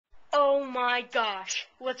Oh my gosh.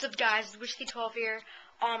 What's up, guys? WishKid12 here.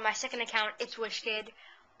 On my second account, it's WishKid.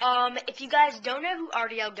 If you guys don't know who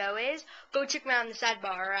Rdlgo is, go check him out on the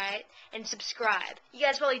sidebar, alright? And subscribe. You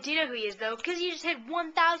guys probably do know who he is, though, because he just hit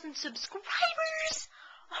 1,000 subscribers!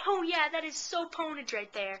 Oh yeah, that is so ponage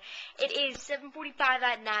right there. It is 7:45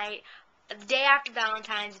 at night, the day after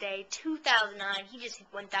Valentine's Day, 2009. He just hit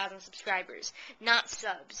 1,000 subscribers. Not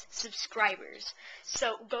subs, subscribers.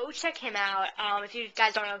 So go check him out, if you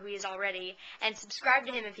guys don't know who he is already, and subscribe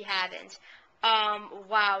to him if you haven't.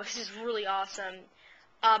 Wow, this is really awesome.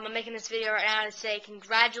 I'm making this video right now to say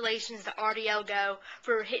congratulations to Rdlgo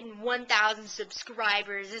for hitting 1,000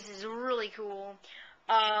 subscribers. This is really cool.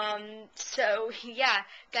 So yeah,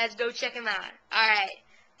 guys, go check him out. Alright,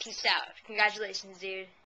 peace out. Congratulations, dude.